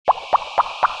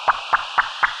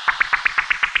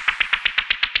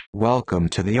Welcome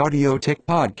to the Audio Tick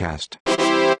Podcast.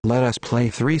 Let us play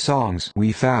 3 songs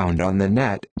we found on the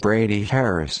net. Brady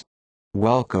Harris.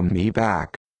 Welcome Me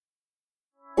Back.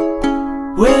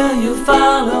 Will you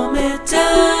follow me down?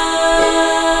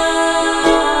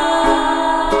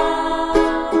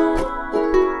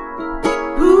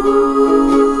 Ooh,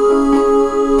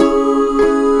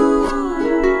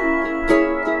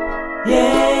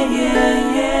 yeah,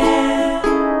 yeah, yeah.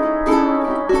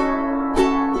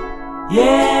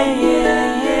 Yeah,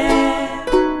 yeah, yeah.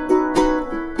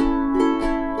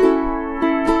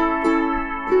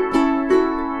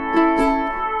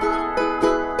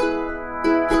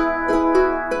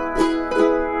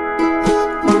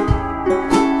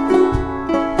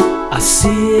 I see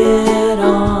it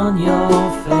on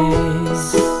your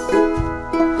face.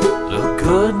 Look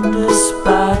good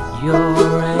despite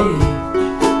your age.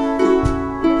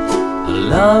 A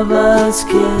lover's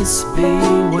kiss,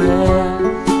 beware.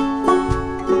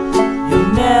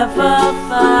 You'll never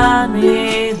find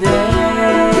me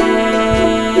there.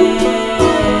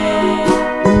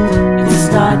 It's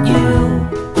not you,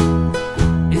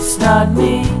 it's not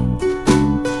me.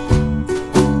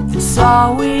 It's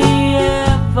all we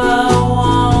ever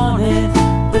wanted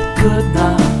but could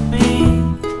not be.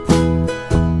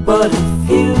 But if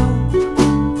you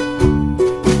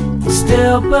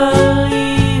still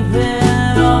believe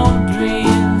in old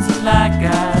dreams like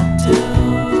I do,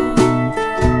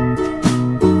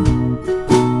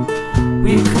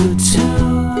 we could too.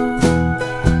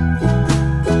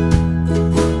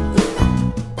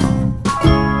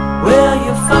 Will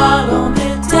you follow me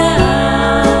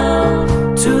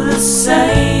down to the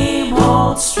same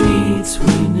old streets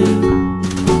we knew?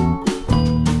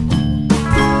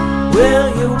 Will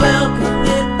you welcome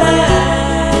me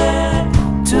back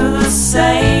to the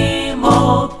same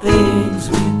old things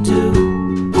we do?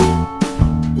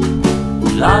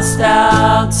 Lost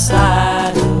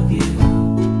outside of you.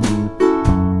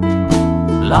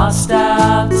 Lost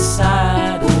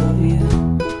outside of you.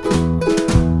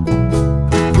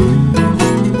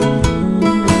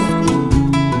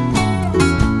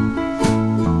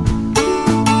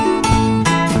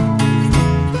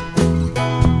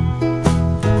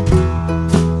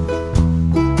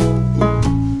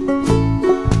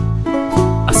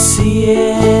 I see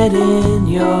it in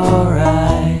your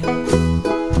eyes.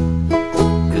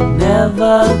 Could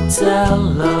never tell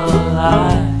a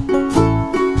lie.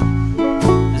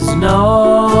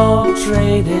 No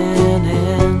trading in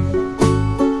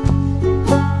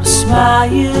a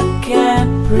smile you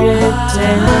can't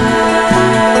pretend.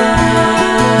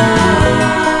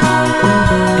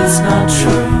 It's not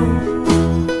true,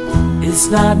 it's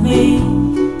not me.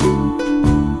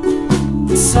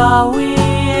 It's all we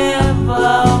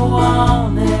ever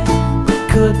wanted but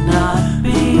could not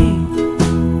be.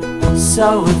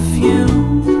 So if you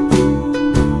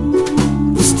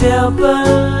still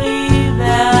believe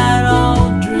that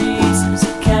old dreams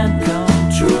can come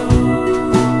true,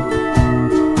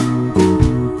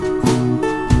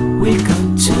 we could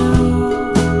too.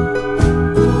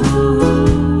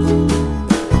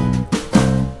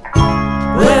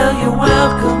 Will you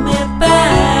welcome me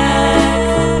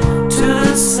back to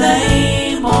the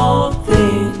same old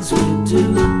things we do?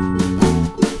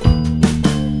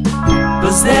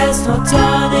 'Cause there's no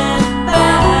turning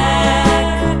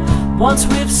back once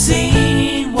we've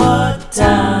seen what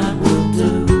time will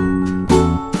do.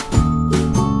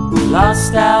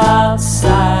 Lost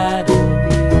outside of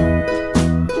you.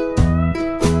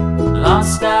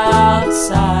 Lost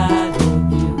outside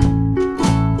of you.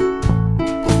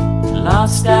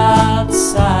 Lost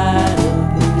outside of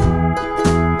you.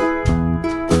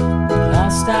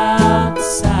 Lost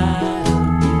outside of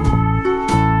you.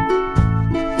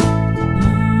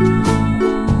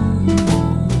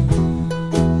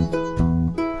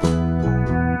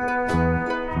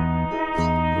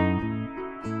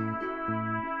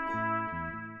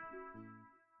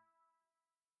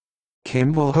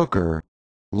 Kimball Hooker.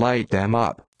 Light them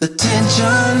up. The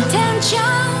tension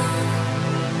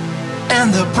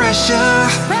and the pressure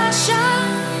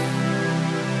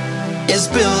is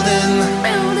building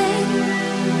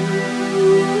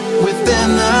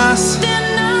within us.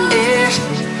 Yeah.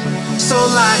 So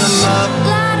light them up.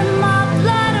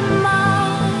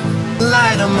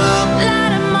 Light them up.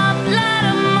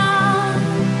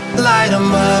 Light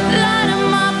them up.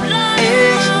 Yeah.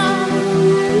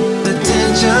 The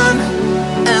tension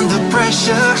and the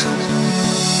pressure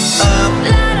up.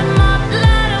 Light 'em up,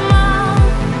 light 'em up.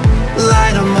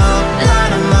 Light 'em up,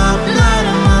 light 'em up, light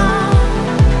 'em up.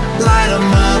 Light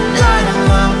 'em up, light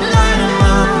 'em up, light 'em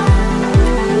up.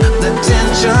 The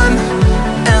tension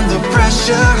and the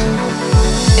pressure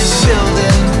is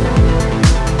building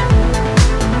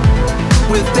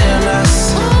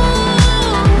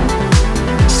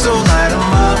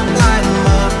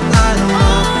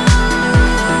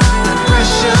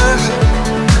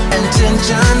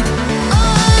tension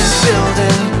is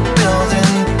building,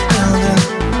 building, building,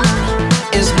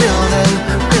 is building,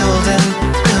 building,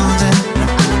 building,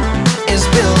 is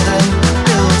building,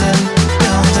 building,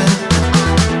 building,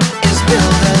 is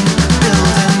building,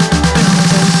 building,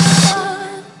 building.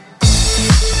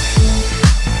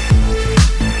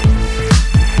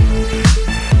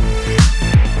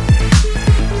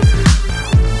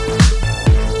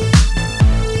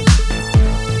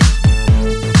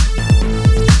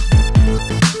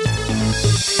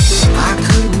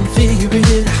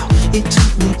 It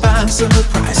took me by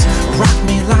surprise, rocked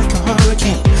me like a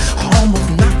hurricane, almost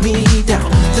knocked me down.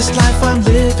 This life I'm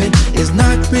living is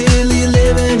not really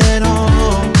living at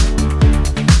all,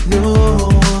 no.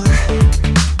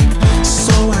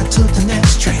 So I took the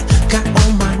next train, got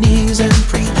on my knees and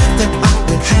prayed that I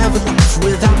would have a life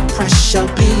without pressure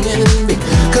being me.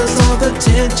 Cause all the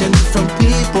tension from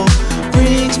people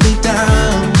brings me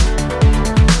down.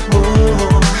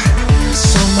 Oh,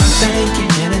 so my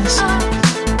thinking is,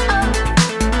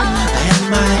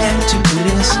 my attitude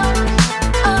is,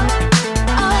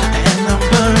 and I'm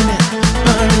burning,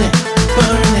 burning,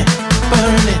 burning,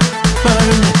 burning,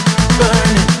 burning,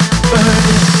 burning,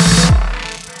 burning.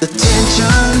 The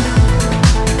tension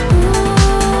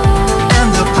and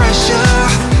the pressure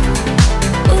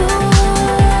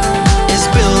is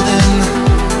building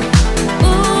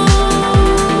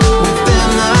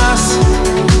within us,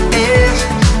 yeah.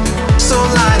 So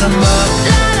light 'em up.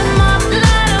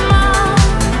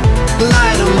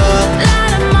 Light 'em up,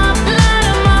 light 'em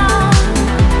up,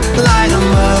 light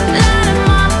 'em up,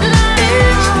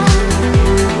 yeah.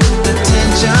 The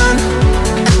tension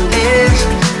is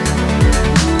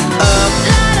up.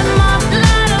 Light 'em up,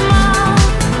 light 'em up,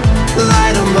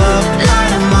 light 'em up,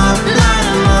 light 'em up, light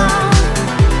 'em up,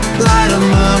 light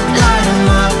 'em up, light 'em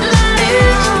up,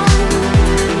 yeah.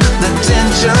 The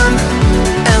tension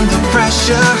and the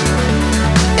pressure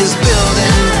is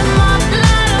building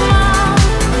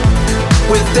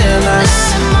within us,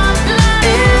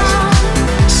 yeah.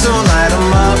 So light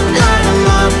 'em up, light 'em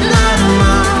up, light 'em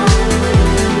up.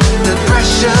 The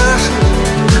pressure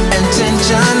and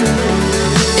tension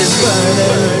is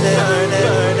burning.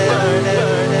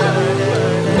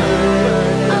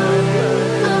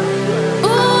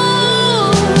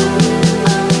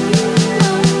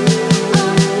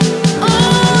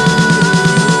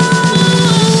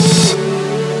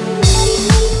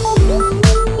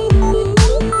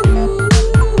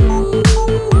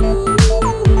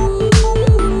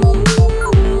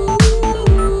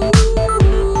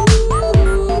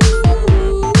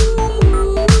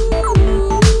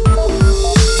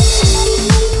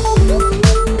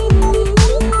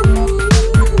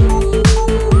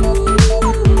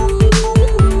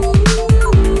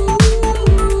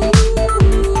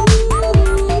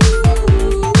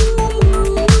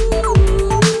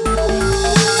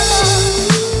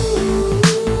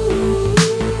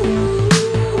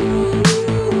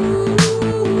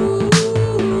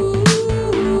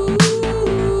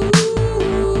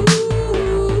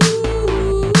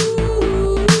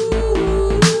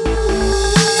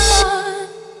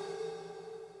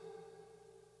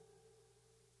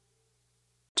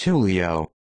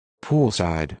 Tullio.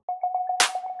 Poolside.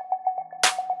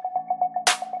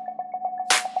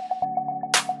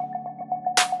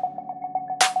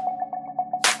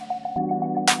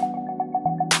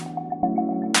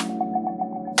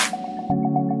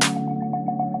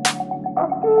 I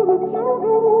feel the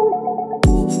jungle.